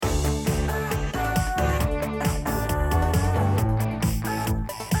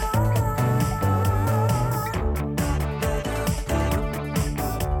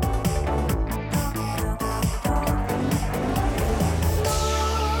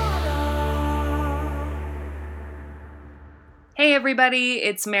Hey everybody,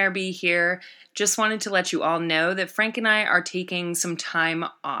 it's Mare B here. Just wanted to let you all know that Frank and I are taking some time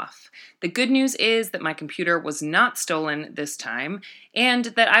off. The good news is that my computer was not stolen this time, and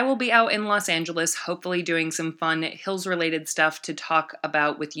that I will be out in Los Angeles, hopefully doing some fun Hills-related stuff to talk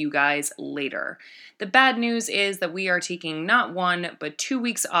about with you guys later. The bad news is that we are taking not 1, but 2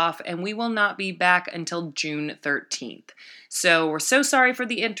 weeks off, and we will not be back until June 13th. So we're so sorry for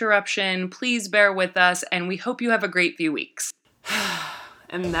the interruption. Please bear with us, and we hope you have a great few weeks.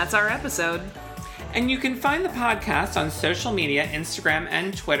 And that's our episode. And you can find the podcast on social media, Instagram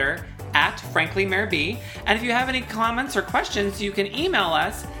and Twitter, at FranklyMareB. And if you have any comments or questions, you can email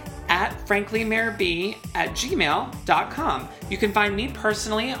us at franklymareb@gmail.com. You can find me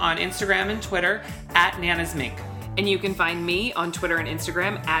personally on Instagram and Twitter at NanasMink. And you can find me on Twitter and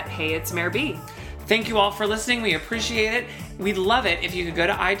Instagram at HeyIt'sMareB. Thank you all for listening. We appreciate it. We'd love it if you could go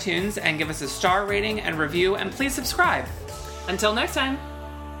to iTunes and give us a star rating and review, and please subscribe. Until next time.